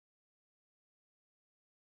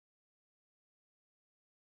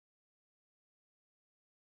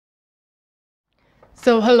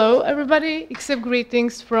So hello everybody, except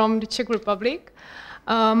greetings from the Czech Republic.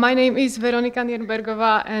 My name is Veronika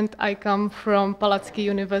Nirnbergová and I come from Palacký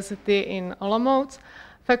University in Olomouc,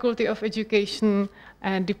 Faculty of Education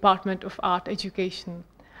and Department of Art Education.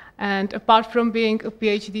 And apart from being a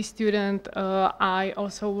PhD student, I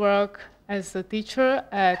also work as a teacher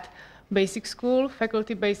at basic school,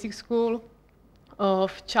 faculty basic school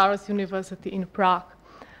of Charles University in Prague.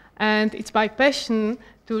 And it's my passion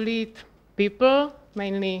to lead people,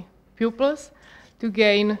 mainly pupils, to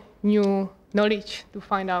gain new knowledge, to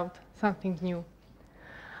find out something new.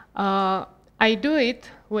 I do it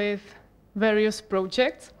with various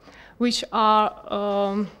projects which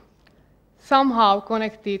are somehow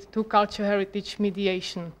connected to cultural heritage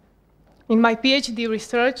mediation. In my PhD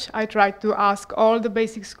research, I tried to ask all the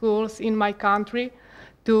basic schools in my country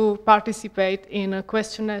to participate in a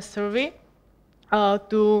questionnaire survey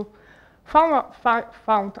to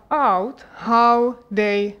found out how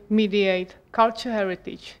they mediate cultural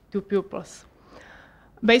heritage to pupils.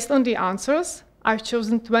 Based on the answers, I've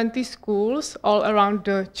chosen 20 schools all around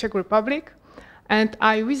the Czech Republic, and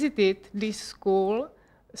I visited these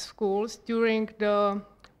schools during the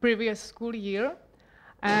previous school year,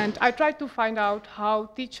 and I tried to find out how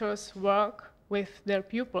teachers work with their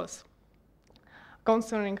pupils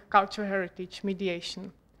concerning cultural heritage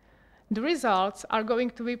mediation. The results are going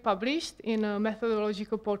to be published in a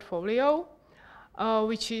methodological portfolio,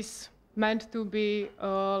 which is meant to be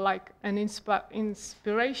like an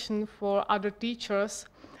inspiration for other teachers,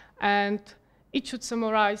 and it should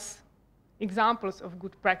summarize examples of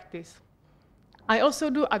good practice. I also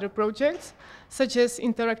do other projects, such as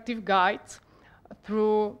interactive guides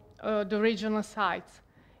through the regional sites.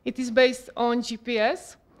 It is based on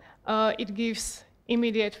GPS. It gives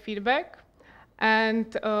immediate feedback.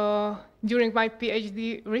 And during my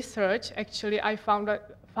PhD research, actually, I found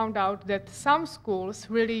out that some schools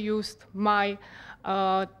really used my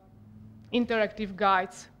interactive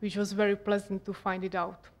guides, which was very pleasant to find it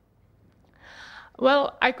out.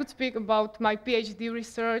 Well, I could speak about my PhD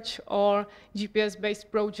research or GPS-based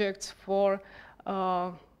projects for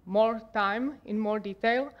more time, in more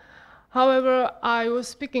detail. However, I was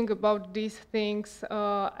speaking about these things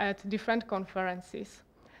at different conferences.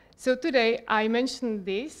 So today I mentioned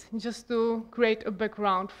this just to create a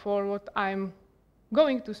background for what I'm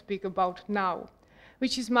going to speak about now,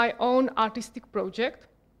 which is my own artistic project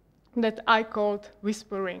that I called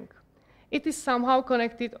Whispering. It is somehow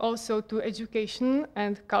connected also to education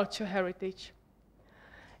and cultural heritage.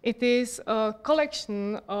 It is a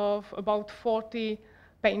collection of about 40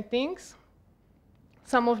 paintings.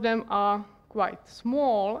 Some of them are quite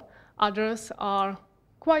small, others are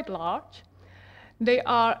quite large. They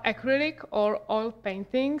are acrylic or oil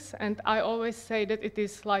paintings, and I always say that it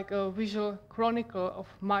is like a visual chronicle of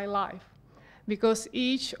my life, because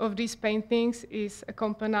each of these paintings is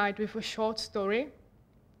accompanied with a short story,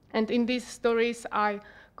 and in these stories I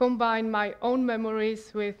combine my own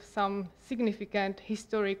memories with some significant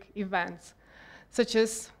historic events, such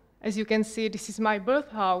as you can see, this is my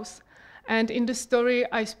birth house, and in the story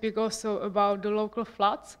I speak also about the local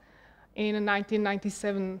floods in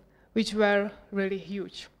 1997, which were really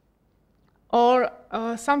huge. Or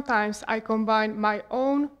sometimes I combine my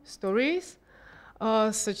own stories,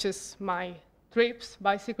 such as my trips,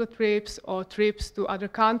 bicycle trips, or trips to other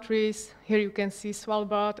countries. Here you can see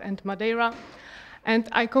Svalbard and Madeira. And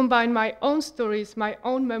I combine my own stories, my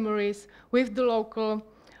own memories, with the local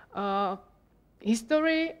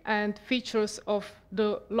history and features of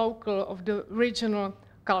the local, of the regional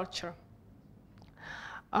culture.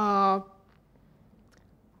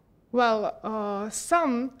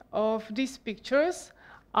 Some of these pictures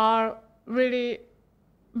are really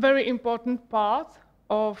very important part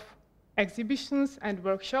of exhibitions and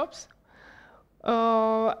workshops.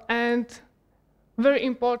 And very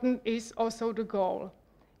important is also the goal.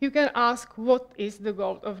 You can ask, what is the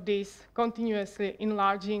goal of this continuously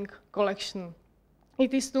enlarging collection?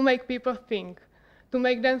 It is to make people think, to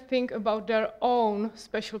make them think about their own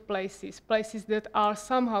special places, places that are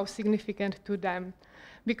somehow significant to them.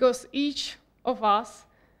 Because each of us,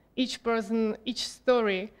 each person, each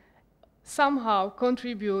story somehow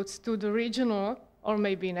contributes to the regional or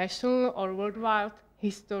maybe national or worldwide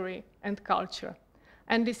history and culture.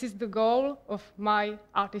 And this is the goal of my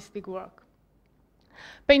artistic work.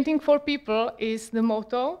 Painting for people is the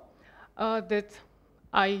motto that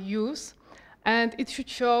I use, and it should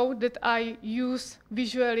show that I use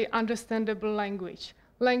visually understandable language,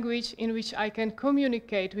 language in which I can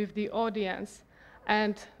communicate with the audience,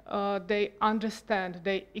 and they understand,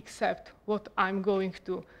 they accept what I'm going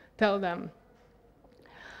to tell them.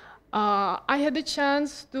 I had the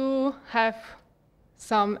chance to have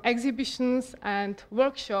some exhibitions and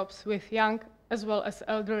workshops with young as well as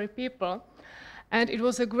elderly people. And it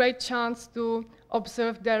was a great chance to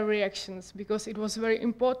observe their reactions because it was very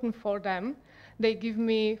important for them. They give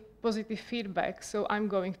me positive feedback, so I'm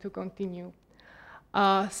going to continue.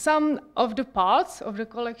 Some of the parts of the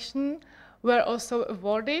collection were also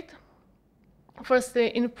awarded. Firstly,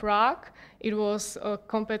 in Prague, it was a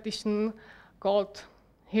competition called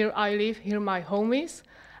Here I Live, Here My Home Is.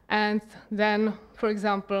 And then, for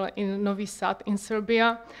example, in Novi Sad in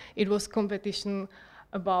Serbia, it was competition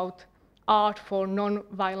about art for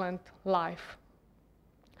non-violent life.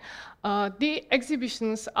 The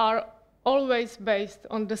exhibitions are always based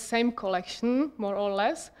on the same collection, more or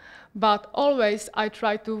less, but always I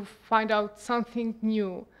try to find out something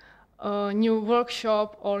new, a new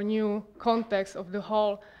workshop or new context of the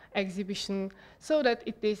whole exhibition so that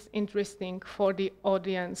it is interesting for the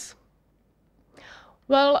audience.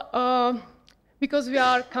 Well, because we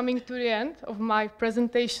are coming to the end of my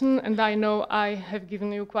presentation, and I know I have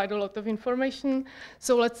given you quite a lot of information,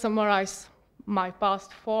 so let's summarize my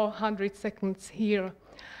past 400 seconds here.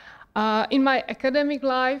 In my academic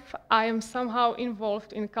life, I am somehow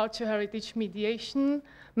involved in culture heritage mediation,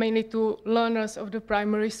 mainly to learners of the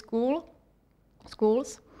primary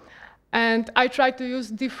schools, and I try to use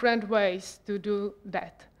different ways to do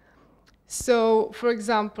that. So, for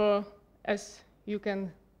example, as you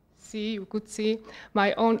could see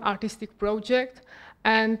my own artistic project,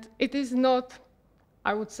 and it is not,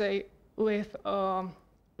 I would say, with a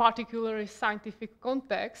particularly scientific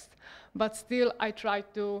context, but still I try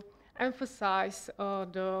to emphasize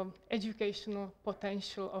the educational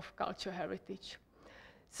potential of culture heritage.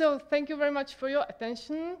 So thank you very much for your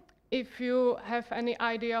attention. If you have any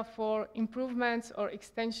idea for improvements or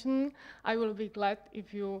extension, I will be glad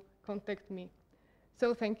if you contact me.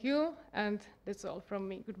 So thank you, and that's all from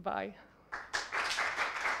me. Goodbye.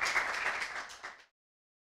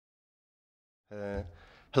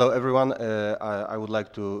 Hello, everyone. I would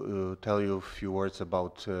like to tell you a few words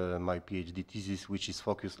about my PhD thesis, which is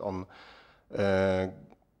focused on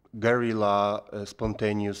guerrilla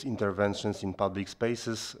spontaneous interventions in public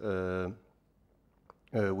spaces,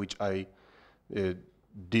 which I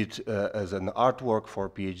did as an artwork for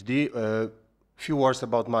PhD. Few words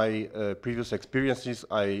about my previous experiences.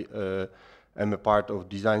 I am a part of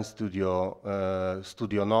design studio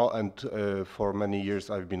No, and for many years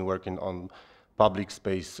I've been working on public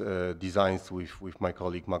space designs with my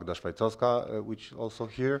colleague Magda Szwajcowska, which is also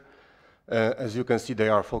here. As you can see, they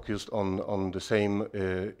are focused on the same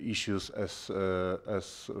issues as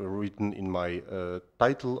written in my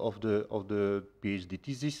title of the PhD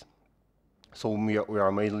thesis. So we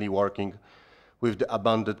are mainly working with the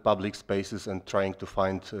abandoned public spaces and trying to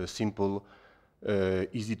find simple,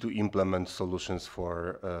 easy to implement solutions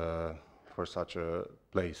for such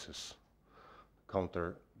places.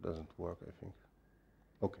 Counter doesn't work, I think.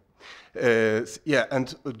 Okay. Yeah,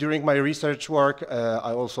 and during my research work,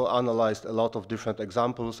 I also analyzed a lot of different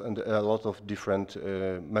examples and a lot of different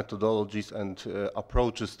methodologies and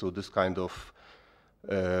approaches to this kind of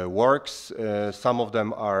works. Some of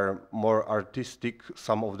them are more artistic,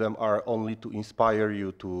 some of them are only to inspire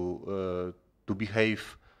you to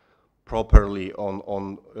behave properly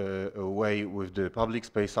on a way with the public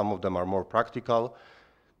space. Some of them are more practical.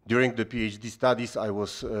 During the PhD studies, I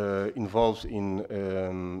was involved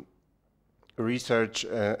in research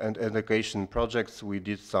and education projects. We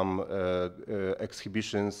did some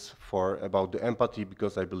exhibitions about the empathy,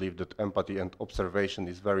 because I believe that empathy and observation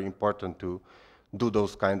is very important to do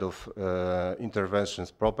those kind of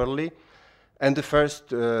interventions properly. And the first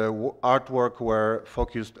artwork were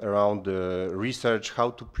focused around the research, how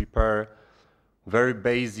to prepare very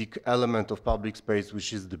basic element of public space,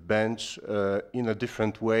 which is the bench, in a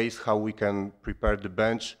different ways, how we can prepare the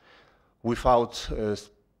bench without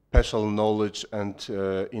special knowledge and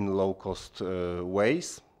in low-cost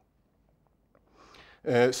ways.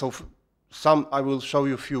 I will show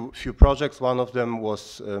you few projects. One of them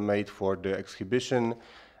was made for the exhibition,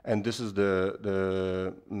 and this is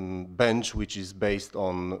the bench, which is based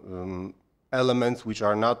on elements which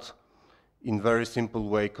are not in very simple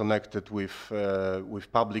way connected with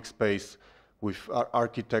public space, with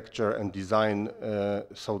architecture and design.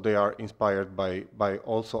 So they are inspired by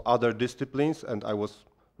also other disciplines, and I was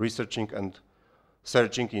researching and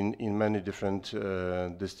searching in many different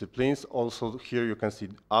disciplines. Also here you can see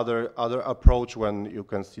other approach, when you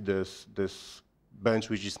can see this bench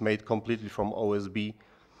which is made completely from OSB,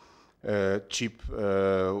 cheap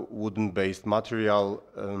wooden based material,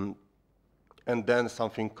 and then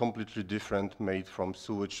something completely different made from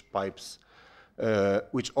sewage pipes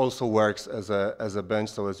which also works as a bench.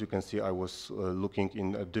 So as you can see, I was looking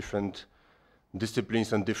in different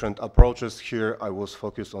disciplines and different approaches. Here I was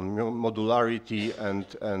focused on modularity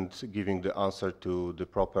and giving the answer to the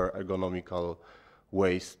proper ergonomical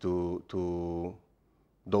ways to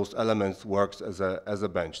those elements works as a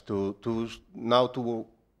bench. Now to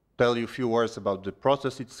tell you a few words about the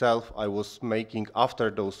process itself, I was making, after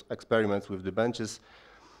those experiments with the benches,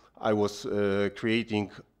 I was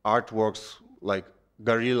creating artworks like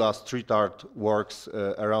guerrilla street art works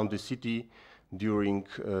around the city during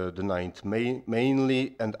the night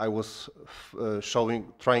mainly, and I was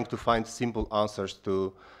trying to find simple answers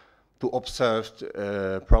to observed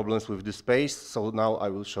problems with the space. So now I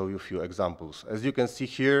will show you a few examples. As you can see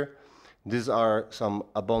here, these are some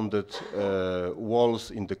abandoned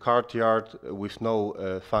walls in the courtyard with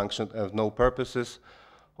no function and no purposes.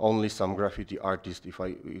 Only some graffiti artists, if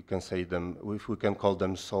we can call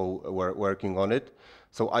them so, were working on it.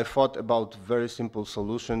 So I thought about very simple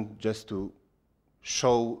solution just to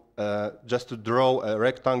show, just to draw a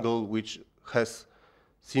rectangle which has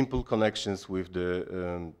simple connections with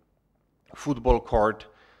the football court,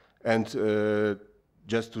 and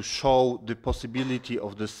just to show the possibility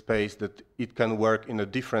of the space that it can work in a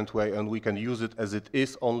different way and we can use it as it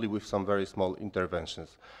is, only with some very small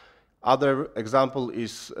interventions. Other example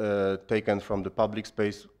is taken from the public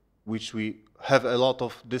space, which we have a lot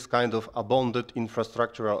of this kind of abandoned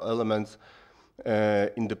infrastructural elements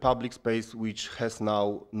in the public space, which has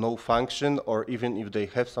now no function, or even if they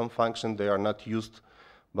have some function, they are not used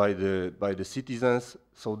by the citizens.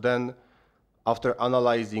 So then, after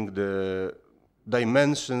analyzing the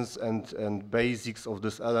dimensions and basics of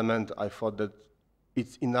this element, I thought that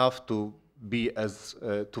it's enough to be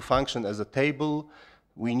to function as a table.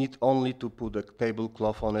 We need only to put a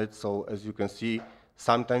tablecloth on it. So as you can see,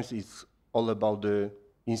 sometimes it's all about the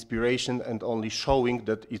inspiration and only showing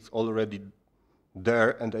that it's already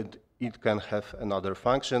there and that it can have another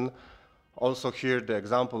function. Also here, the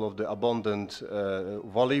example of the abandoned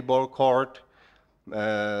volleyball court,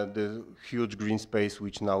 the huge green space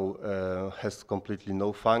which now has completely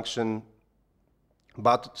no function.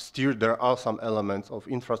 But still there are some elements of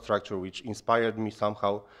infrastructure which inspired me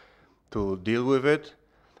somehow to deal with it.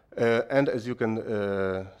 And as you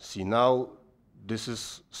can see now, this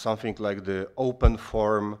is something like the open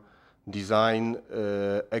form design,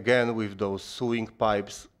 again with those sewing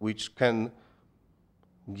pipes, which can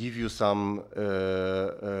give you some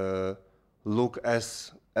look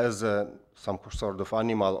as some sort of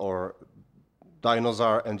animal or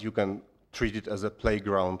dinosaur, and you can treat it as a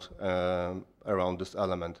playground around this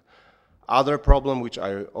element. Other problem which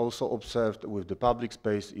I also observed with the public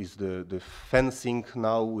space is the fencing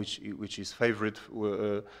now, which is favorite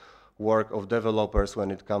work of developers when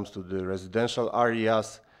it comes to the residential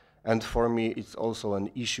areas. And for me, it's also an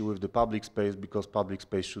issue with the public space, because public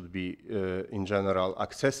space should be, in general,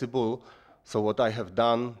 accessible. So what I have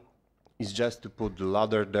done is just to put the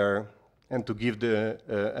ladder there and to give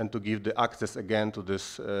the access again to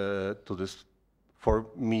this for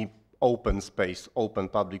me open space, open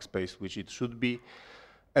public space, which it should be.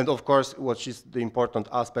 And of course, what is the important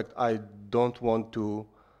aspect, I don't want to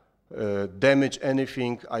damage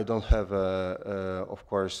anything. I don't have, of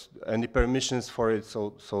course, any permissions for it,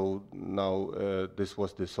 so now this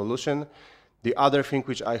was the solution. The other thing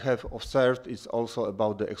which I have observed is also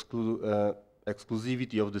about the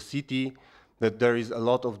exclusivity of the city, that there is a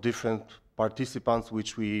lot of different participants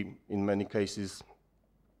which we, in many cases,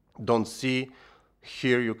 don't see.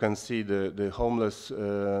 Here you can see the homeless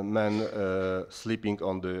man sleeping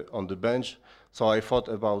on the bench. So I thought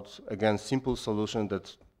about, again, simple solution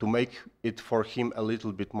that to make it for him a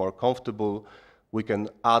little bit more comfortable, we can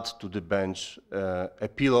add to the bench a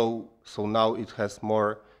pillow. So now it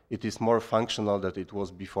is more functional than it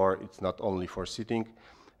was before. It's not only for sitting,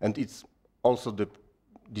 and it's also the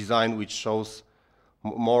design which shows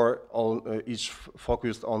more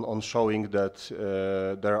focused on showing that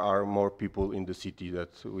there are more people in the city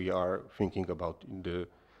that we are thinking about in the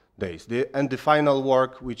days. And the final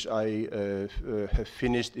work which I have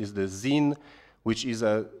finished is the zine, which is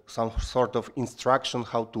some sort of instruction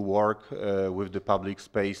how to work with the public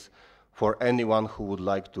space for anyone who would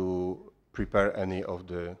like to prepare any of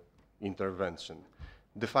the intervention.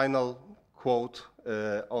 The final quote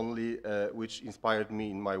which inspired me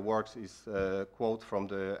in my works is a quote from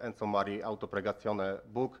the Enzo Mari Autopregazione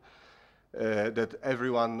book, that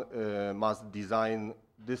everyone must design.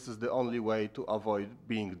 This is the only way to avoid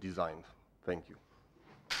being designed. Thank you.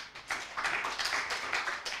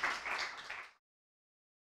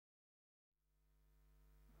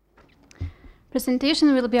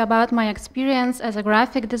 Presentation will be about my experience as a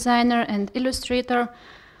graphic designer and illustrator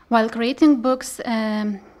while creating books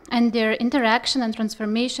and their interaction and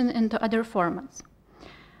transformation into other formats.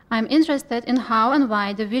 I'm interested in how and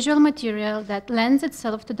why the visual material that lends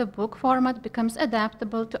itself to the book format becomes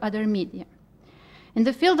adaptable to other media. In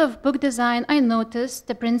the field of book design, I noticed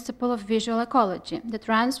the principle of visual ecology, the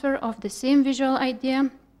transfer of the same visual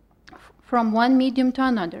idea from one medium to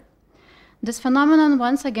another. This phenomenon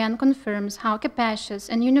once again confirms how capacious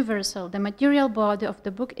and universal the material body of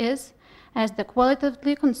the book is, as the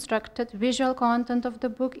qualitatively constructed visual content of the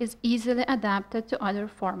book is easily adapted to other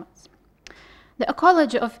formats. The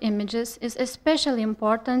ecology of images is especially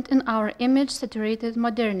important in our image-saturated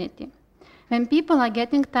modernity. When people are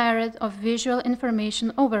getting tired of visual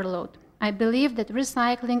information overload, I believe that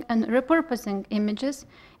recycling and repurposing images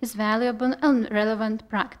is valuable and relevant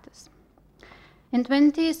practice. In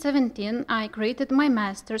 2017, I created my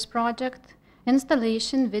master's project,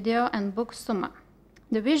 Installation, Video, and Book Summa.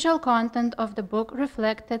 The visual content of the book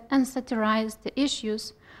reflected and satirized the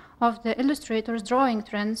issues of the illustrator's drawing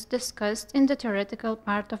trends discussed in the theoretical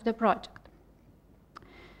part of the project.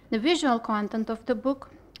 The visual content of the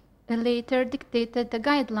book later dictated the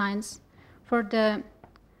guidelines for the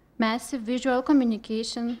massive visual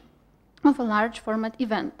communication of a large format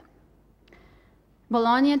event.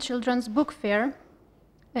 Bologna Children's Book Fair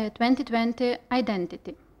 2020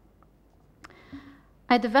 Identity.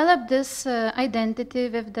 I developed this identity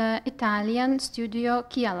with the Italian studio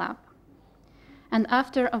Kia Lab. And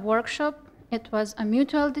after a workshop, it was a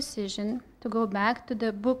mutual decision to go back to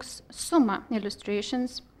the book's Summa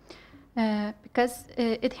illustrations because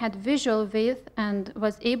it had visual weight and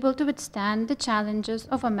was able to withstand the challenges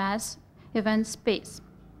of a mass event space.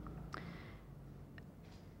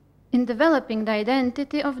 In developing the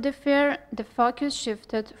identity of the fair, the focus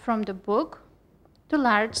shifted from the book to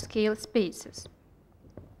large-scale spaces.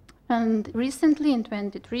 And recently, in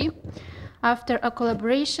 2023, after a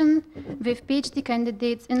collaboration with PhD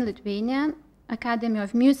candidates in Lithuania, Academy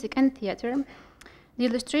of Music and Theatre, the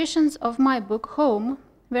illustrations of my book Home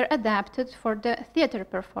were adapted for the theatre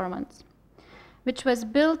performance, which was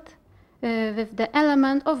built with the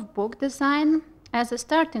element of book design as a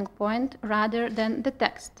starting point rather than the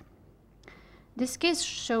text. This case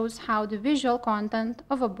shows how the visual content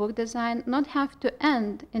of a book design not have to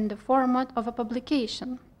end in the format of a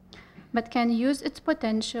publication, but can use its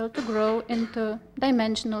potential to grow into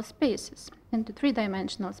dimensional spaces, into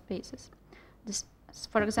three-dimensional spaces. This,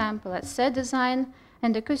 for example, as set design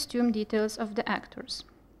and the costume details of the actors.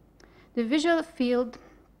 The visual field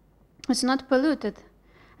is not polluted,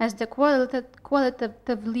 as the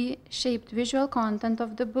qualitatively shaped visual content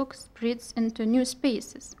of the book spreads into new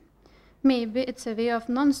spaces. Maybe it's a way of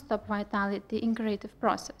non-stop vitality in creative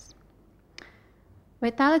process.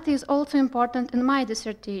 Vitality is also important in my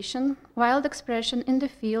dissertation, wild expression in the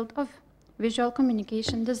field of visual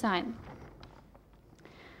communication design.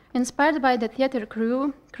 Inspired by the theater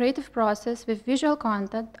crew creative process with visual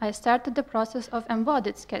content, I started the process of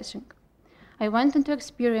embodied sketching. I wanted to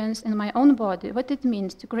experience in my own body what it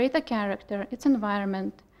means to create a character, its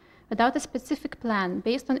environment, without a specific plan,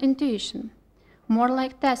 based on intuition, more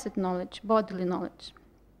like tacit knowledge, bodily knowledge.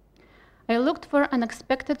 I looked for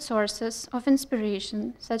unexpected sources of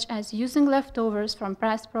inspiration, such as using leftovers from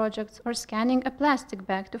past projects or scanning a plastic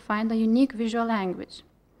bag to find a unique visual language.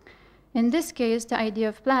 In this case, the idea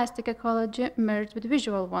of plastic ecology merged with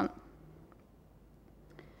visual one.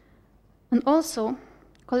 And also,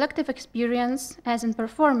 collective experience, as in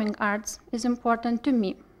performing arts, is important to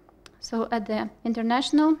me. So at the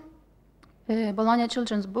International Bologna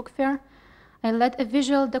Children's Book Fair, I led a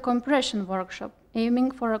visual decompression workshop,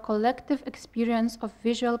 aiming for a collective experience of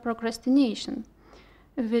visual procrastination,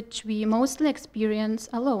 which we mostly experience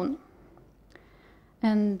alone.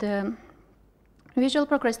 And visual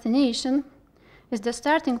procrastination is the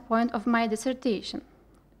starting point of my dissertation.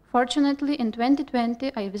 Fortunately, in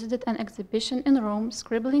 2020, I visited an exhibition in Rome,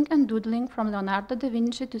 Scribbling and Doodling from Leonardo da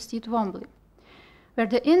Vinci to St. Twombly, where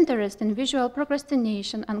the interest in visual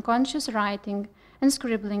procrastination, unconscious writing, and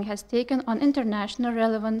scribbling has taken on international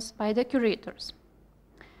relevance by the curators.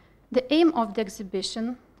 The aim of the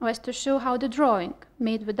exhibition was to show how the drawing,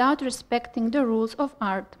 made without respecting the rules of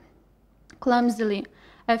art, clumsily,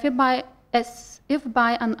 as if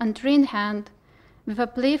by an untrained hand, with a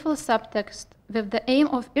playful subtext, with the aim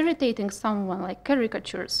of irritating someone like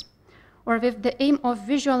caricatures, or with the aim of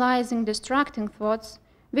visualizing distracting thoughts,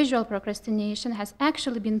 visual procrastination has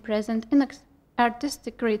actually been present in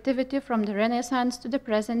artistic creativity from the Renaissance to the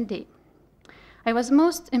present day. I was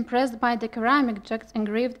most impressed by the ceramic jugs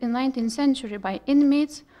engraved in 19th century by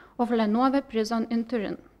inmates of La Nuove prison in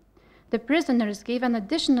Turin. the prisoners gave an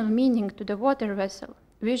additional meaning to the water vessel,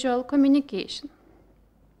 visual communication.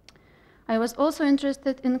 I was also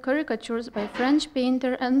interested in caricatures by French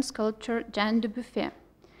painter and sculptor Jean Dubuffet.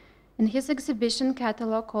 In his exhibition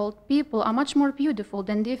catalog called People Are Much More Beautiful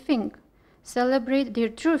Than They Think, celebrate their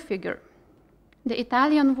true figure. The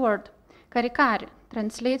Italian word caricare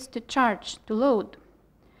translates to charge, to load.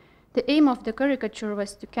 The aim of the caricature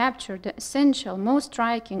was to capture the essential, most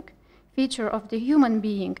striking feature of the human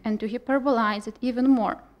being and to hyperbolize it even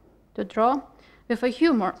more, to draw with a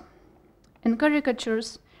humor. In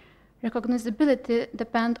caricatures, recognizability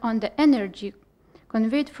depends on the energy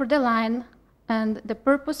conveyed through the line and the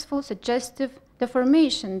purposeful, suggestive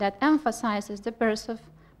deformation that emphasizes the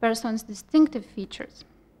person's distinctive features.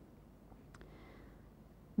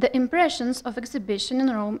 The impressions of exhibition in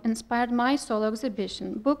Rome inspired my solo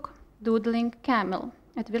exhibition, book, Doodling Camel,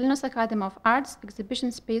 at Vilnius Academy of Arts,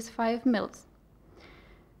 exhibition space 5 Mills,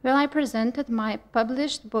 where I presented my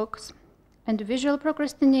published books and visual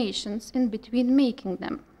procrastinations in between making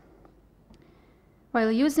them.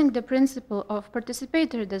 While using the principle of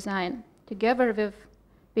participatory design, together with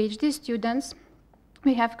PhD students,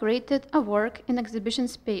 we have created a work in exhibition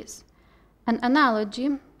space, an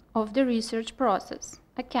analogy of the research process,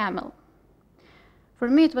 a camel. For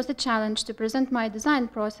me, it was a challenge to present my design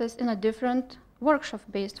process in a different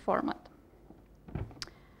workshop-based format.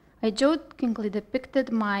 I jokingly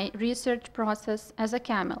depicted my research process as a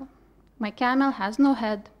camel. My camel has no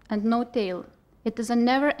head and no tail. It is a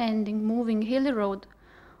never-ending, moving, hilly road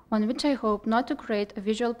on which I hope not to create a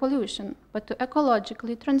visual pollution, but to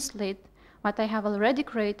ecologically translate what I have already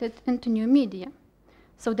created into new media.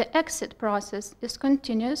 So the exit process is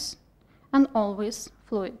continuous and always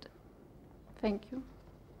fluid. Thank you.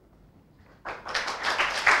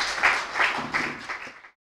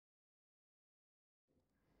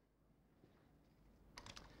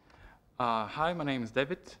 Hi, my name is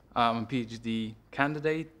David. I'm a PhD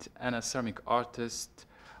candidate and a ceramic artist.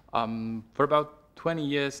 For about 20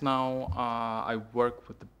 years now, I work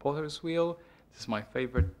with the potter's wheel. This is my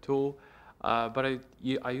favorite tool, but I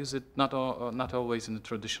use it not always in the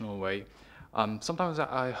traditional way. Sometimes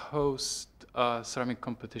I host a ceramic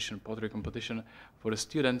competition, pottery competition for the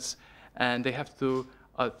students, and they have to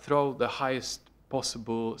throw the highest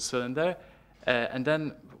possible cylinder and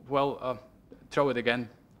then, well, throw it again.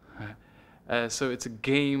 So it's a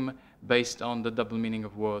game based on the double meaning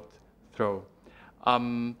of word throw.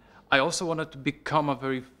 I also wanted to become a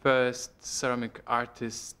very first ceramic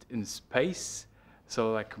artist in space,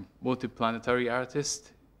 so like a multiplanetary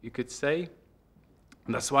artist, you could say.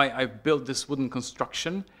 And that's why I built this wooden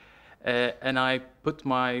construction, and I put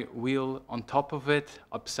my wheel on top of it,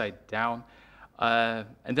 upside down,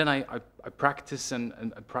 and then I practice and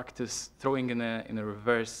I practice throwing in a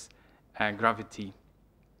reverse gravity.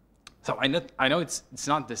 So I know it's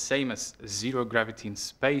not the same as zero gravity in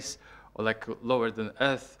space or like lower than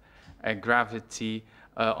Earth gravity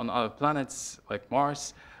on other planets like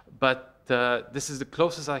Mars, but this is the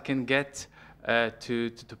closest I can get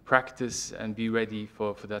to practice and be ready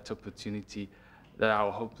for that opportunity that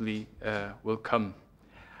hopefully will come.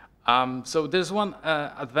 So there's one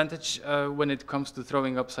advantage when it comes to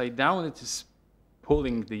throwing upside down. It is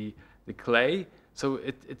pulling the clay, so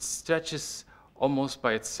it stretches almost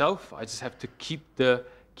by itself. I just have to keep the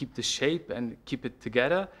shape and keep it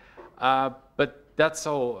together. But that's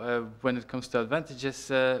all when it comes to advantages.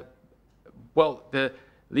 Well, the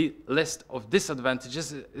list of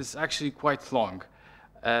disadvantages is actually quite long.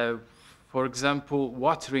 For example,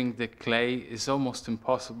 watering the clay is almost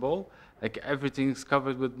impossible. Like everything's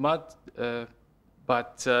covered with mud,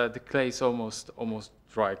 but the clay is almost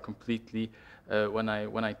dry completely when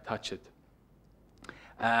I touch it.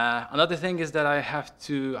 Another thing is that I have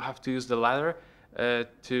to use the ladder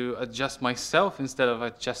to adjust myself instead of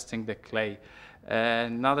adjusting the clay.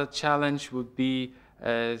 Another challenge would be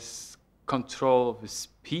control of the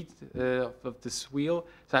speed of this wheel.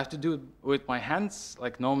 So I have to do it with my hands.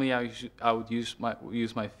 Like normally I would use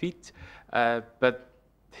my feet, but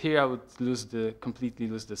here I would completely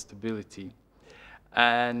lose the stability.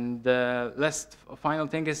 And the last final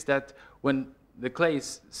thing is that when the clay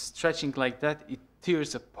is stretching like that, it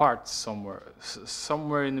tears apart somewhere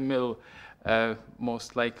in the middle,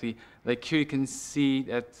 most likely. Like here you can see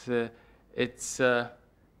that it's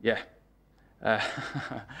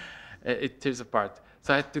it tears apart.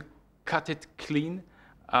 So I had to cut it clean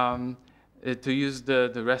to use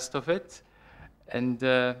the rest of it. And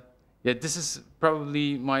yeah, this is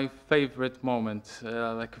probably my favorite moment,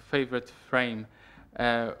 like a favorite frame,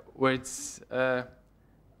 where it's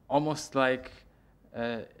almost like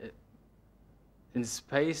in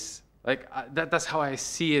space, like that's how I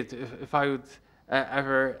see it. If I would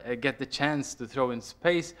ever get the chance to throw in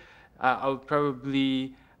space, I would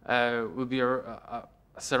probably will be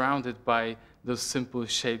surrounded by those simple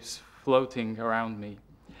shapes floating around me.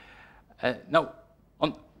 Now,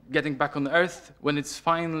 getting back on Earth, when it's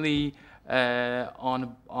finally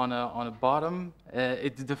on a bottom,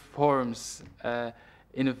 it deforms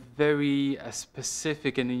in a very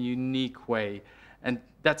specific and a unique way, and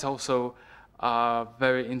that's also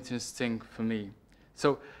very interesting for me.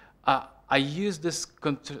 So I use this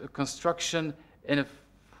construction in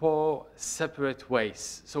 4 separate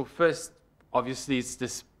ways. So first, obviously, it's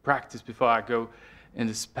this practice before I go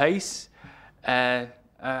into space. The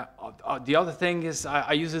other thing is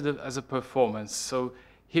I use it as a performance. So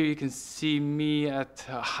here you can see me at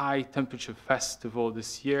a high temperature festival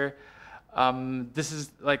this year. This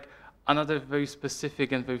is like another very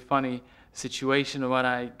specific and very funny situation when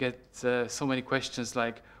I get so many questions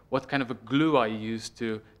like what kind of a glue I use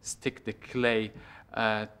to stick the clay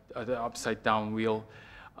the upside down wheel.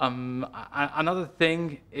 Another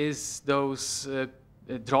thing is those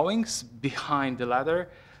drawings behind the ladder.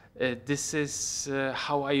 This is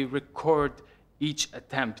how I record each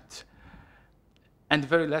attempt. And the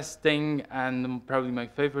very last thing, and probably my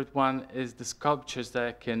favorite one, is the sculptures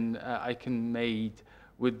that I can make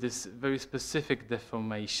with this very specific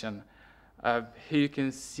deformation. Here you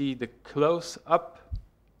can see the close-up,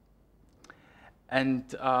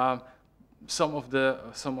 and some of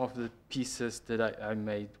the pieces that I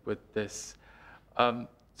made with this.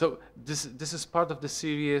 So this is part of the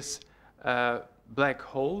series black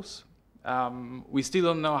holes. We still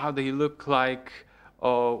don't know how they look like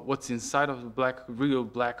or what's inside of the real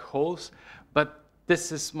black holes, but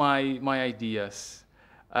this is my ideas.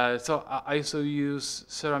 So I also use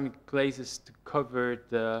ceramic glazes to cover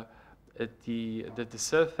the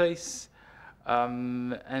surface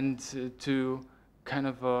and to kind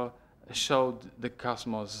of show the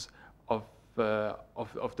cosmos of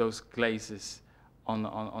those glazes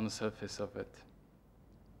on the surface of it.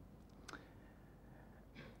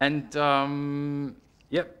 And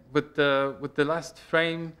yeah, with the last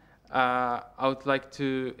frame, I would like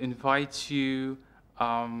to invite you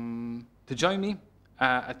to join me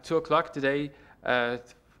at 2 o'clock today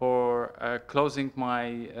for closing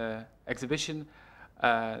my exhibition,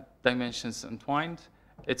 Dimensions Entwined.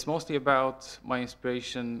 It's mostly about my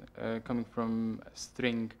inspiration coming from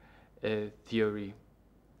string theory.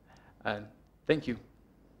 Thank you.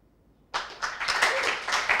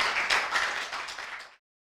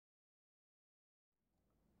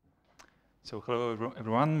 So hello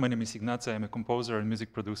everyone, my name is Ignacy, I'm a composer and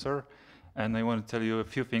music producer, and I want to tell you a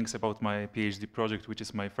few things about my PhD project, which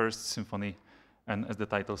is my first symphony, and as the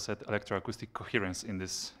title said, electro-acoustic coherence in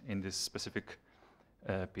this specific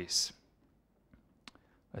piece.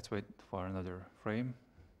 Let's wait for another frame.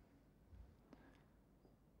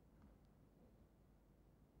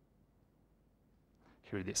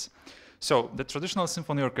 Here it is. So the traditional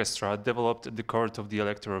symphony orchestra developed at the court of the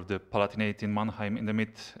Elector of the Palatinate in Mannheim in the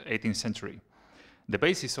mid-18th century. The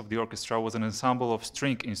basis of the orchestra was an ensemble of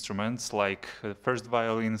string instruments like first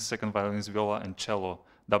violins, second violins, viola, and cello,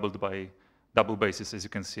 doubled by double basses, as you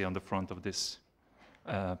can see on the front of this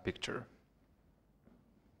picture.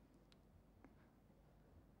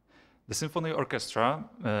 The symphony orchestra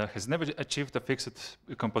has never achieved a fixed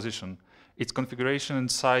composition. Its configuration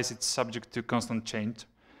and size is subject to constant change,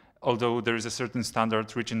 although there is a certain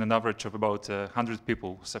standard reaching an average of about 100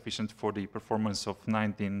 people, sufficient for the performance of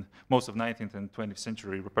most of 19th and 20th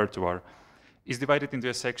century repertoire, is divided into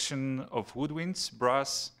a section of woodwinds,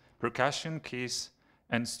 brass, percussion, keys,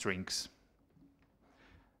 and strings.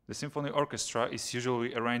 The symphony orchestra is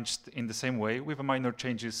usually arranged in the same way, with minor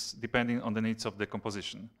changes depending on the needs of the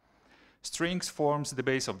composition. Strings forms the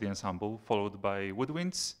base of the ensemble, followed by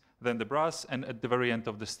woodwinds, then the brass, and at the very end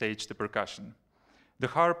of the stage, the percussion. The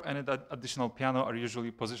harp and an additional piano are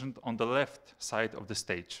usually positioned on the left side of the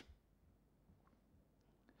stage.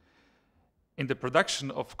 In the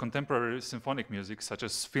production of contemporary symphonic music, such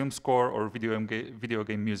as film score or video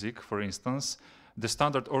game music, for instance, the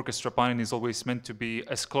standard orchestra planning is always meant to be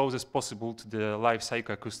as close as possible to the live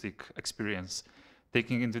psychoacoustic experience,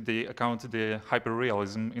 taking into account the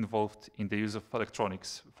hyperrealism involved in the use of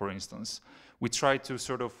electronics, for instance. We try to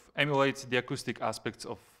sort of emulate the acoustic aspects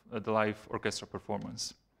of the live orchestra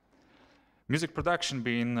performance. Music production,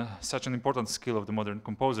 being such an important skill of the modern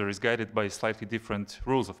composer, is guided by slightly different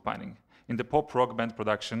rules of planning. In the pop rock band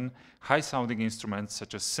production, high-sounding instruments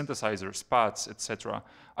such as synthesizers, pads, etc.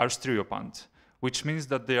 are stereopanned, which means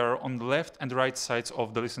that they are on the left and right sides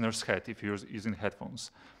of the listener's head if you're using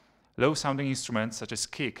headphones. Low-sounding instruments such as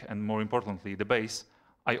kick and, more importantly, the bass,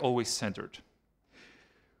 I always centered.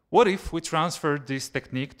 What if we transferred this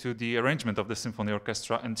technique to the arrangement of the symphony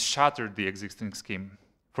orchestra and shattered the existing scheme?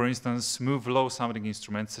 For instance, move low-sounding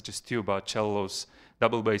instruments such as tuba, cellos,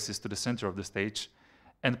 double basses to the center of the stage,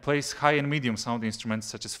 and place high and medium-sound instruments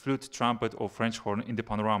such as flute, trumpet, or French horn in the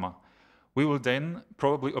panorama. We will then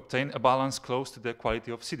probably obtain a balance close to the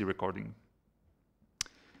quality of CD recording.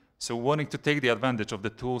 So wanting to take the advantage of the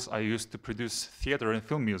tools I use to produce theater and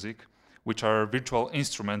film music, which are virtual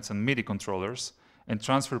instruments and MIDI controllers, and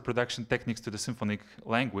transfer production techniques to the symphonic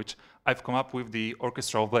language, I've come up with the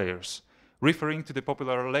orchestra of layers, referring to the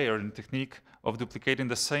popular layering technique of duplicating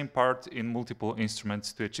the same part in multiple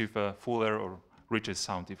instruments to achieve a fuller or richer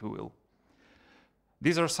sound, if you will.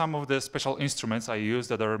 These are some of the special instruments I use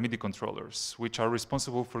that are MIDI controllers, which are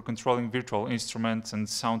responsible for controlling virtual instruments and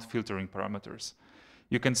sound filtering parameters.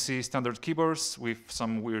 You can see standard keyboards with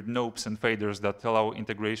some weird knobs and faders that allow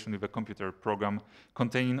integration with a computer program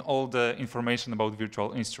containing all the information about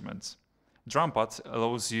virtual instruments. Drumpad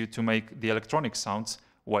allows you to make the electronic sounds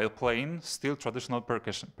while playing still traditional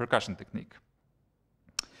percussion technique.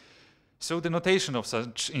 So the notation of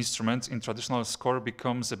such instruments in traditional score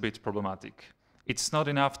becomes a bit problematic. It's not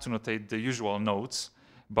enough to notate the usual notes,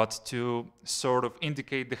 but to sort of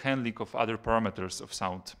indicate the handling of other parameters of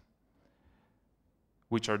sound,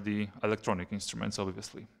 which are the electronic instruments,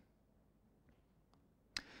 obviously.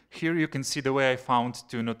 Here you can see the way I found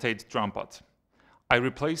to notate drumpad. I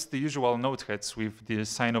replaced the usual note heads with the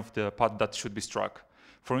sign of the pad that should be struck.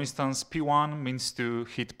 For instance, P1 means to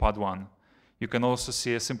hit pad 1. You can also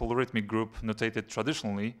see a simple rhythmic group notated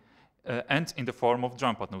traditionally and in the form of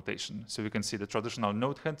drumpad notation. So you can see the traditional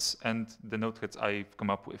note heads and the note heads I've come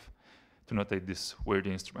up with to notate this weird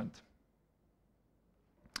instrument.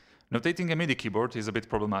 Notating a MIDI keyboard is a bit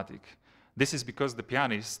problematic. This is because the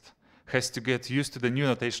pianist has to get used to the new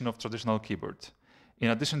notation of traditional keyboard. In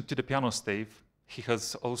addition to the piano stave, he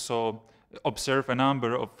has also observed a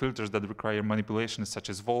number of filters that require manipulations such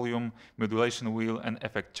as volume, modulation wheel, and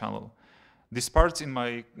effect channel. These parts in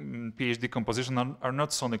my PhD composition are not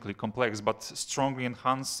sonically complex, but strongly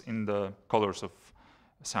enhanced in the colors of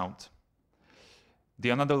sound. The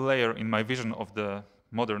another layer in my vision of the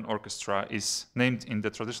modern orchestra is named in the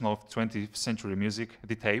traditional 20th century music,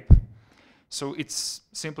 the tape. So it's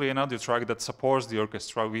simply an audio track that supports the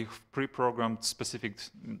orchestra with pre-programmed specific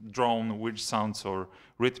drone, wedge sounds, or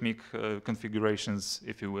rhythmic configurations,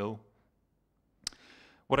 if you will.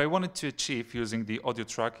 What I wanted to achieve using the audio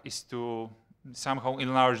track is to somehow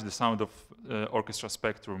enlarge the sound of orchestra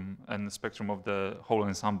spectrum and the spectrum of the whole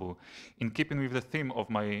ensemble. In keeping with the theme of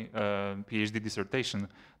my PhD dissertation,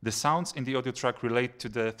 the sounds in the audio track relate to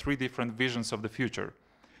the three different visions of the future,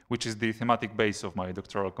 which is the thematic base of my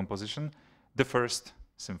doctoral composition, the first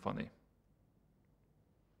symphony.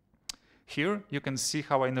 Here you can see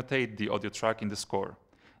how I notate the audio track in the score.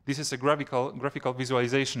 This is a graphical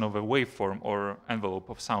visualization of a waveform or envelope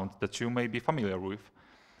of sound that you may be familiar with.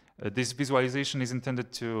 This visualization is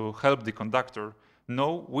intended to help the conductor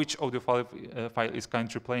know which audio file is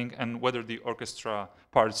currently playing and whether the orchestra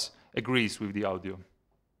parts agrees with the audio.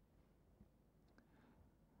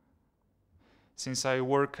 Since I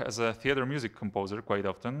work as a theater music composer quite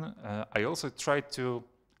often, I also try to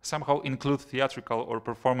somehow include theatrical or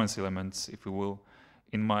performance elements, if you will,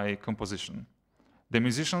 in my composition. The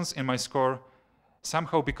musicians in my score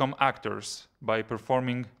somehow become actors by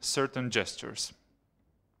performing certain gestures.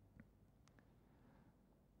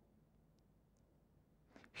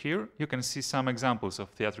 Here you can see some examples of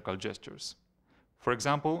theatrical gestures. For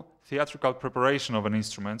example, theatrical preparation of an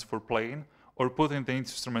instrument for playing or putting the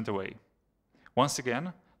instrument away. Once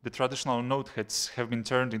again, the traditional note heads have been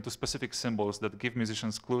turned into specific symbols that give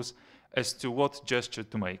musicians clues as to what gesture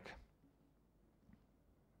to make.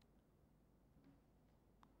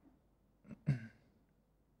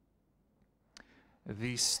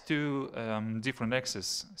 These two different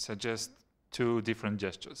axes suggest two different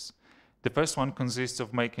gestures. The first one consists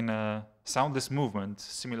of making a soundless movement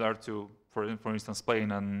similar to, for instance,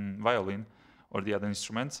 playing a violin or the other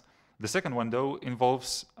instruments. The second one, though,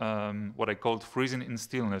 involves what I called freezing in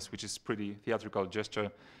stillness, which is pretty theatrical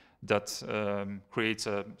gesture that creates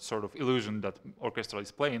a sort of illusion that orchestra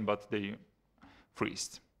is playing, but they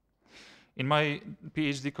freeze. In my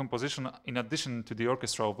PhD composition, in addition to the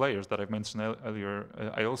orchestra of layers that I've mentioned earlier,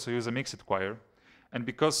 I also use a mixed choir. And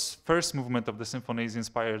because first movement of the symphony is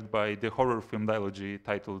inspired by the horror film dialogue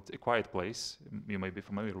titled A Quiet Place, you may be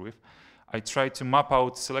familiar with, I try to map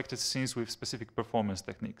out selected scenes with specific performance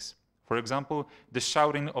techniques. For example, the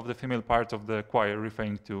shouting of the female part of the choir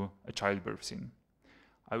referring to a childbirth scene.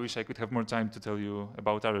 I wish I could have more time to tell you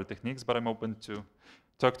about other techniques, but I'm open to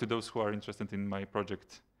talk to those who are interested in my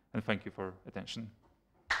project. And thank you for attention.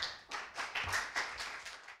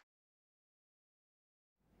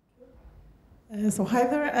 So hi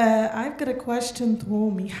there, I've got a question to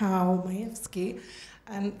Michał Majewski,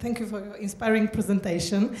 and thank you for your inspiring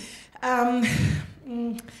presentation.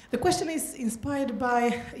 The question is inspired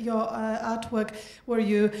by your artwork where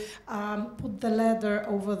you put the ladder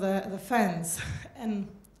over the fence. And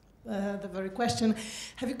the very question,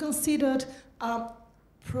 have you considered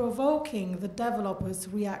provoking the developer's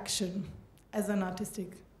reaction as an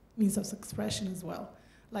artistic means of expression as well?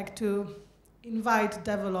 Like to invite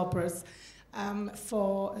developers as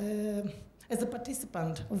a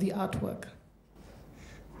participant of the artwork.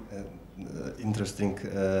 Interesting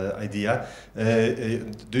idea.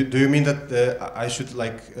 Do you mean that I should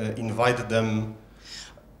invite them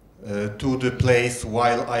to the place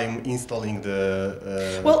while I'm installing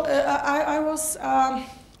the? Well, I was.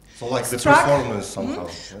 So like the struck, performance somehow.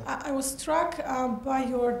 Yeah? I was struck by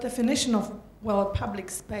your definition of public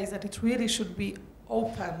space, that it really should be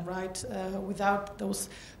open, right, without those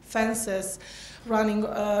fences running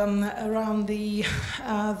around the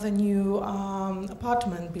new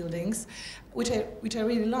apartment buildings, which I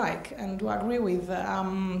really like and do agree with.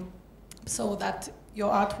 So that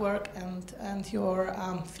your artwork and your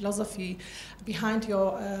philosophy behind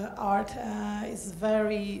your art is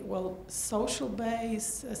very social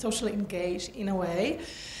based, socially engaged in a way,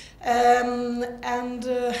 as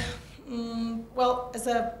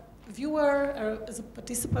a viewer or as a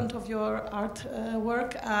participant of your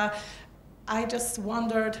artwork, I just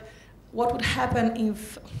wondered what would happen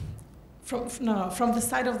if, from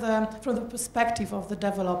the perspective of the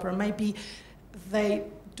developer, maybe they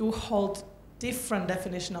do hold different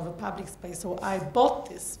definition of a public space. So I bought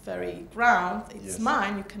this very ground, it's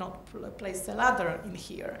mine, you cannot place a ladder in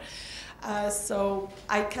here. So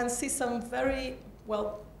I can see some very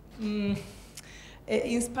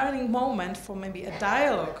inspiring moment for maybe a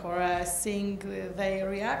dialogue or seeing their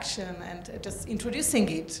reaction and just introducing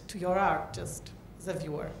it to your art just as a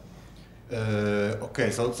viewer. Okay,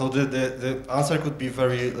 so the answer could be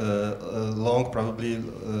very long, probably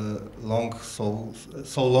long, so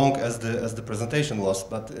long as the presentation was.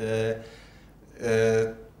 But to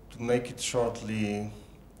make it shortly,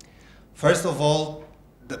 first of all,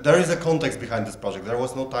 there is a context behind this project. There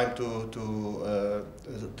was no time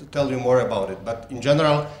to tell you more about it. But in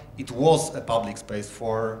general, it was a public space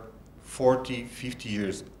for 40, 50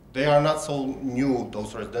 years. They are not so new,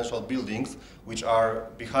 those residential buildings, which are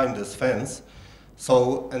behind this fence.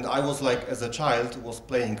 So, and I was as a child, was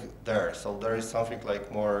playing there. So there is something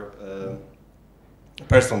more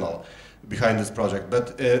personal behind this project.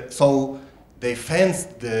 But so they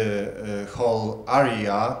fenced the whole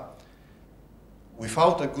area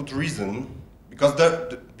without a good reason, because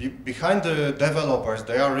behind the developers,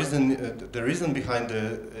 the reason behind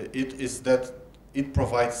it is that it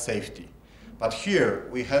provides safety. But here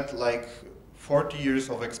we had 40 years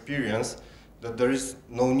of experience that there is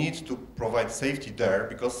no need to provide safety there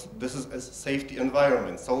because this is a safety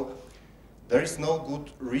environment. So there is no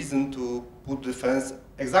good reason to put the fence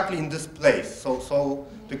exactly in this place. So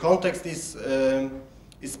the context is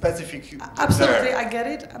specific. Absolutely, there. I get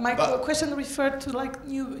it. My question referred to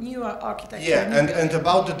new architecture. Yeah, and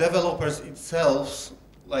about the developers itself,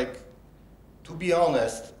 to be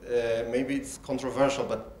honest, maybe it's controversial,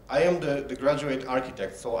 but I am the graduate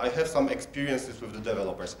architect, so I have some experiences with the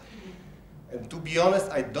developers. And to be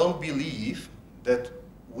honest, I don't believe that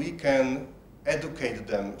we can educate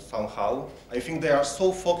them somehow. I think they are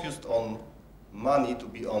so focused on money, to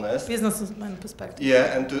be honest. Businessman perspective.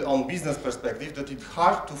 Yeah, and on business perspective, that it's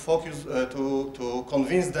hard to focus, to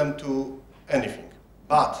convince them to anything.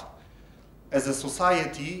 But as a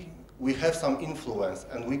society, we have some influence,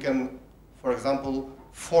 and we can, for example,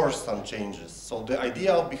 force some changes. So the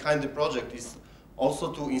idea behind the project is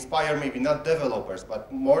also to inspire maybe not developers,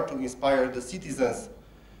 but more to inspire the citizens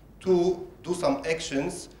to do some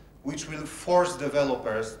actions which will force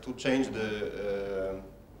developers to change the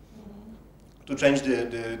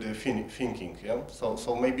thinking. Yeah?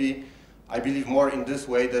 So maybe I believe more in this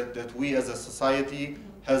way that we as a society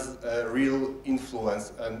has a real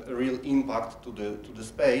influence and a real impact to the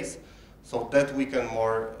space, so that we can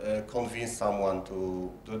more convince someone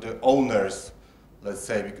to the owners, let's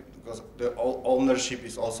say, because the ownership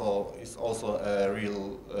is also a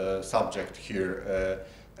real subject here,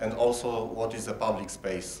 and also what is a public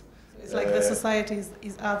space. So it's the society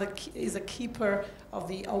is a keeper of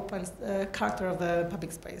the open character of the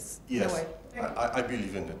public space. Yes, in a way. I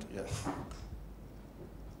believe in it. Yes.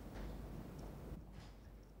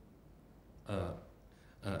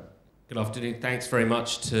 Good afternoon. Thanks very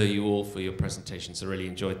much to you all for your presentations. I really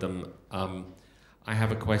enjoyed them. I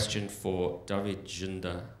have a question for Dawid,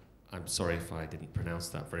 Żynda. I'm sorry if I didn't pronounce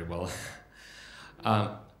that very well.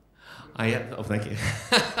 Oh, thank you.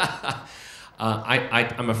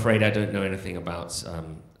 I'm afraid I don't know anything about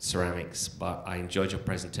ceramics, but I enjoyed your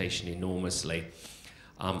presentation enormously.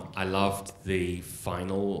 I loved the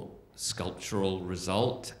final sculptural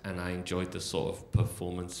result, and I enjoyed the sort of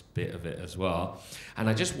performance bit of it as well. And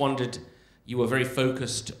I just wondered, you were very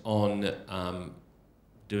focused on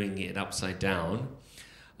doing it upside down,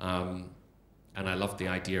 and I loved the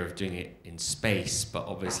idea of doing it in space, but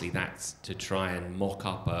obviously that's to try and mock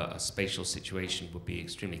up a spatial situation would be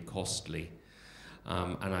extremely costly.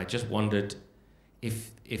 And I just wondered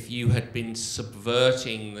if you had been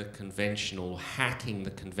subverting the conventional, hacking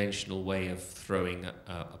the conventional way of throwing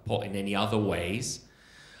a pot in any other ways,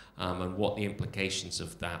 and what the implications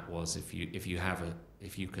of that was. If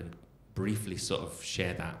you can briefly sort of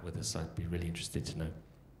share that with us, I'd be really interested to know.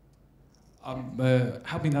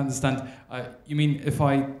 Helping to understand, you mean if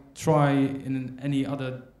I try in any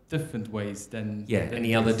other different ways, then... Yeah,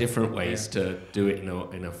 any other different ways to do it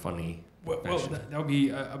in a funny fashion. That would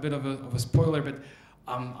be a bit of a spoiler, but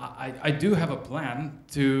I do have a plan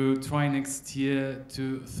to try next year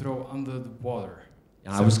to throw under the water.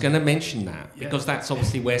 I was going to mention that, because that's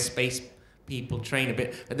obviously where space people train a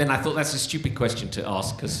bit, but then I thought that's a stupid question to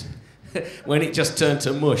ask, because when it just turned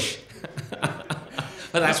to mush.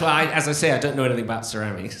 But that's why, as I say, I don't know anything about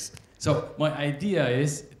ceramics. So my idea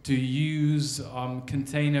is to use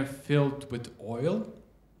container filled with oil,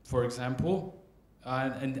 for example,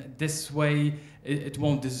 and this way it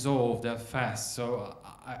won't dissolve that fast. So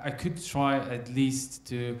I could try at least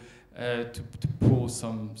to pull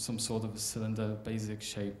some sort of a cylinder basic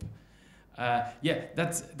shape. Yeah,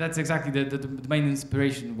 that's exactly the main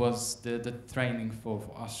inspiration was the training for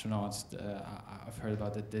astronauts. I've heard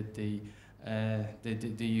about it.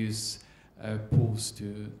 They use pools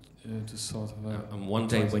to sort of... and one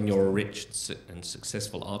day when you're a rich and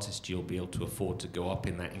successful artist, you'll be able to afford to go up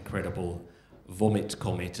in that incredible vomit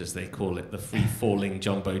comet, as they call it, the free-falling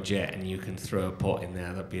jumbo jet, and you can throw a pot in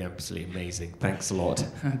there. That'd be absolutely amazing. Thanks a lot.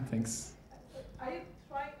 Thanks. Are you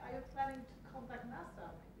planning to contact NASA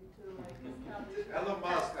maybe to Elon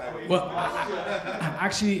Musk, I mean. Well,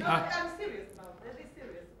 actually... I'm serious about it. Really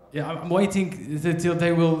serious about it. Yeah, I'm waiting till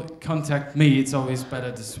they will contact me. It's always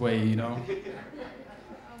better this way, you know.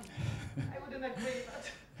 I wouldn't agree,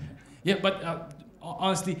 but... Yeah, but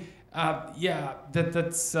honestly, yeah,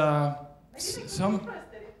 that's some. It's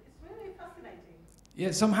really fascinating.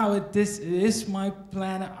 Yeah, somehow it is my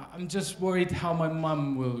plan. I'm just worried how my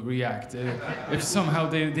mum will react if somehow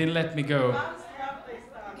they let me go.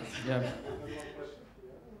 Yeah.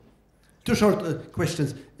 Two short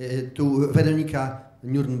questions to Veronika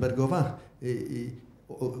Nirnbergová.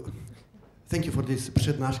 Thank you for this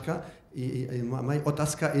przednáška. My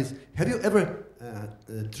otázka is, have you ever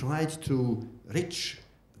tried to reach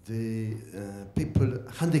the people,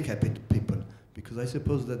 handicapped people? Because I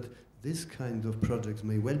suppose that this kind of projects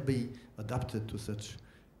may well be adapted to such.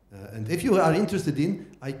 And if you are interested in,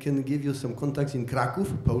 I can give you some contacts in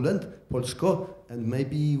Kraków, Poland, Polsko, and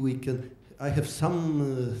maybe we can... I have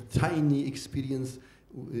some tiny experience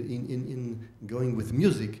in going with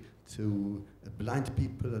music to blind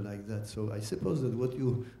people like that. So I suppose that what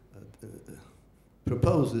you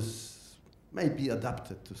propose is maybe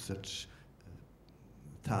adapted to such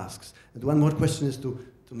tasks. And one more question is to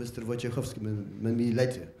Mr. Wojciechowski, maybe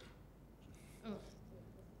later. Oh.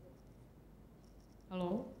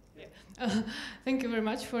 Hello. Thank you very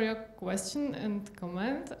much for your question and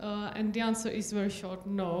comment. And the answer is very short,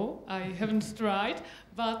 no, I haven't tried,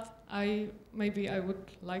 but maybe I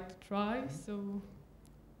would like to try, so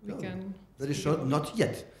we can... Very short, not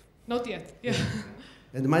yet. Not yet, yeah.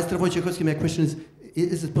 And Mr. Wojciechowski, my question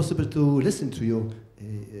is it possible to listen to your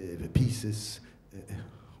pieces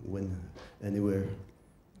when anywhere?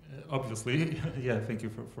 Obviously, yeah, thank you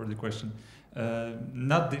for the question.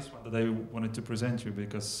 Not this one that I wanted to present you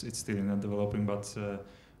because it's still in developing, but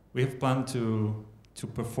we have planned to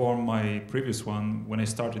perform my previous one when I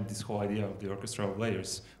started this whole idea of the orchestra of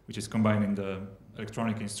layers, which is combining the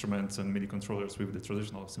electronic instruments and MIDI controllers with the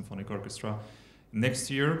traditional symphonic orchestra. Next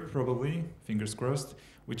year, probably, fingers crossed,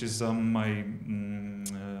 which is my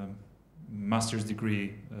master's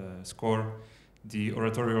degree score, the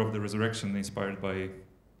Oratorio of the Resurrection, inspired by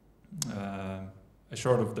a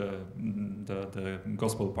short of the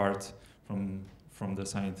gospel part from the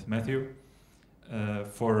Saint Matthew,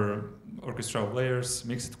 for orchestra of layers,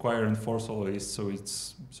 mixed choir, and 4 soloists. So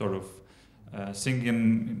it's sort of singing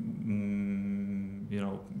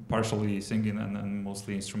partially singing and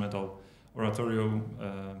mostly instrumental oratorio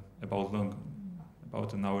about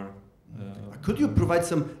an hour. Could you provide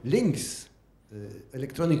some links,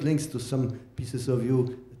 electronic links to some pieces of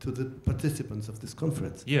you to the participants of this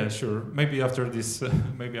conference? Yeah, sure. Maybe after this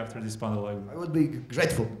panel, I would be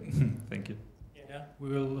grateful. Thank you. Yeah, we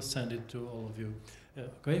will send it to all of you.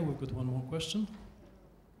 Okay, we've got one more question.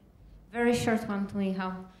 Very short one to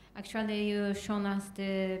Michał. Actually, you shown us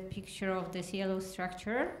the picture of this yellow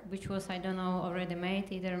structure, which was, I don't know, already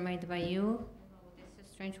made, either made by you. This is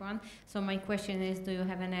a strange one. So my question is, do you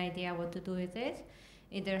have any idea what to do with it?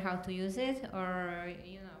 Either how to use it, or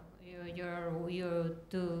you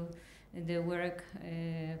do the work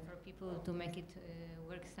for people to make it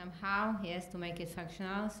work somehow, yes, to make it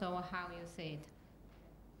functional. So how you see it?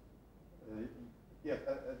 Yes,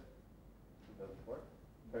 does it work?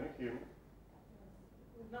 Can you hear me?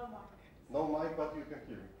 No mic. No mic, but you can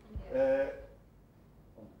hear me.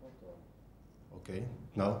 Okay.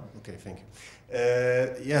 No. Okay. Thank you.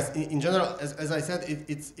 Yes. In general, as I said,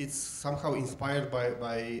 it's somehow inspired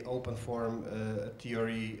by open form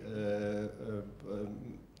theory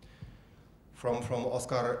from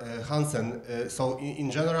Oscar Hansen. So in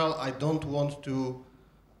general, I don't want to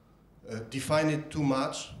define it too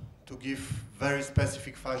much to give very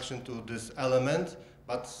specific function to this element,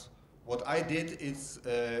 but what I did is,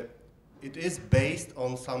 it is based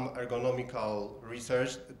on some ergonomical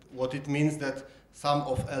research. What it means that some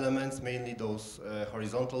of elements, mainly those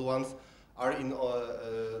horizontal ones, are in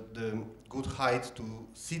the good height to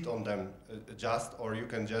sit on them just, or you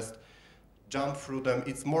can just jump through them.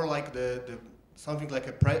 It's more like something like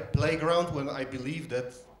a playground, when I believe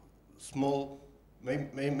that small,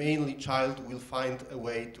 mainly child, will find a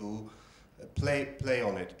way to play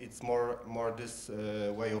on it. It's more this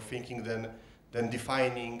way of thinking than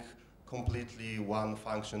defining completely one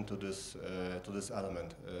function to this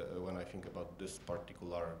element when I think about this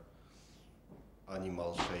particular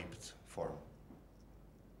animal-shaped form.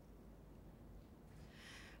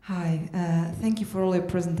 Hi, thank you for all your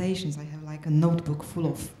presentations. I have like a notebook full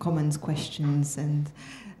of comments, questions, and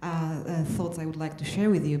thoughts I would like to share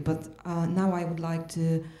with you. But now I would like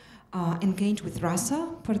to engage with Rasa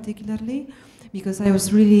particularly, because I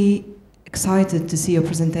was really excited to see your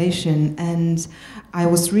presentation, and I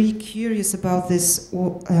was really curious about this,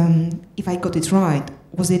 if I got it right.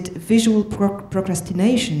 Was it visual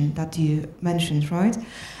procrastination that you mentioned, right?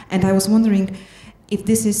 And I was wondering if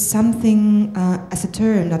this is something as a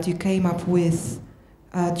term that you came up with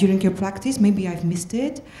during your practice. Maybe I've missed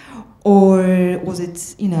it, or was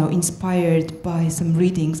it, inspired by some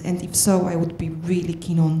readings? And if so, I would be really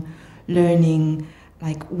keen on learning,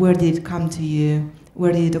 like, where did it come to you?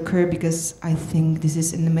 Where did it occur? Because I think this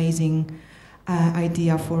is an amazing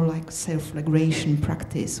idea for like self-regulation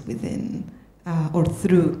practice within or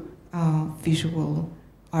through visual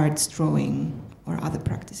arts, drawing, or other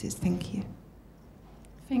practices. Thank you.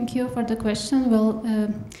 Thank you for the question. Well,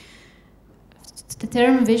 the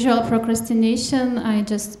term visual procrastination, I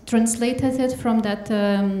just translated it from that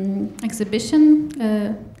exhibition,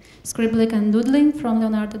 Scribbling and Doodling, from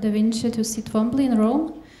Leonardo da Vinci to Sid Twombly in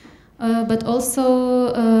Rome. But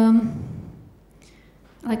also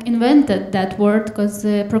like invented that word, because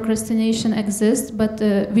procrastination exists, but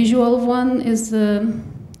the visual one is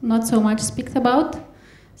not so much speak about.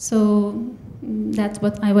 So that's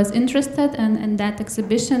what I was interested in. And that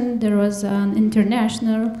exhibition, there was an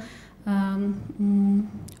international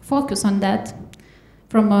focus on that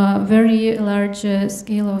from a very large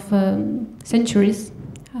scale of centuries,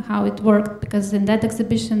 how it worked, because in that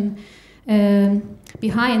exhibition,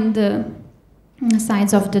 behind the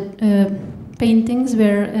sides of the paintings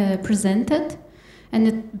were presented, and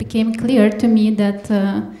it became clear to me that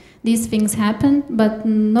these things happened, but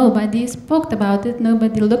nobody spoke about it,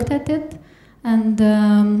 nobody looked at it, and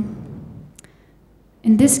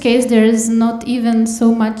in this case there is not even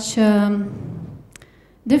so much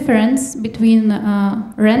difference between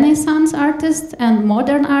Renaissance artists and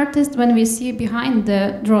modern artists when we see behind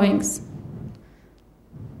the drawings.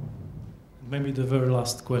 Maybe the very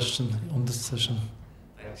last question on this session.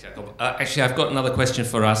 Thanks, Jakob. Actually, I've got another question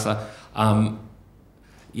for Rasa.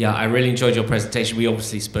 Yeah, I really enjoyed your presentation. We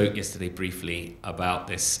obviously spoke yesterday briefly about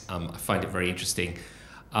this. I find it very interesting.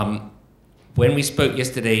 When we spoke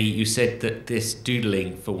yesterday, you said that this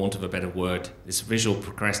doodling, for want of a better word, this visual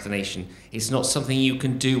procrastination, is not something you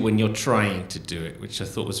can do when you're trying to do it, which I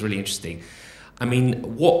thought was really interesting. I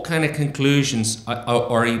mean, what kind of conclusions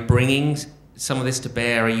are you bringing some of this to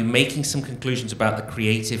bear? Are you making some conclusions about the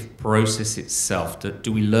creative process itself?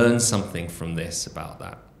 Do we learn something from this about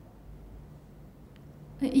that?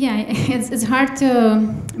 Yeah, it's hard to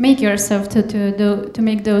make yourself to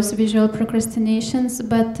make those visual procrastinations,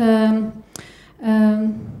 but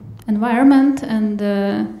environment and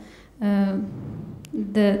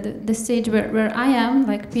the stage where I am,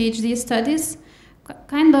 like PhD studies,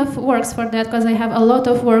 kind of works for that, because I have a lot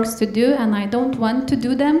of works to do and I don't want to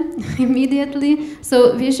do them immediately.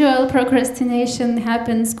 So visual procrastination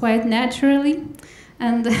happens quite naturally,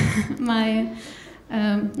 and my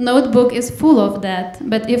notebook is full of that.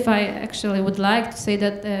 But if I actually would like to say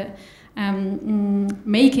that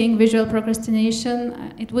making visual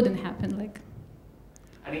procrastination, it wouldn't happen. Like.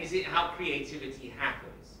 And is it how creativity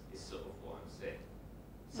happens, is sort of what I'm saying?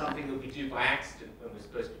 Something that we do by accident when we're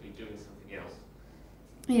supposed to be doing something else?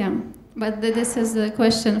 Yeah, but this is a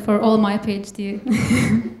question for all my PhD.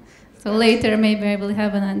 So later maybe I will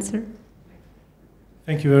have an answer.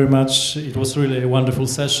 Thank you very much. It was really a wonderful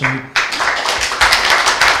session.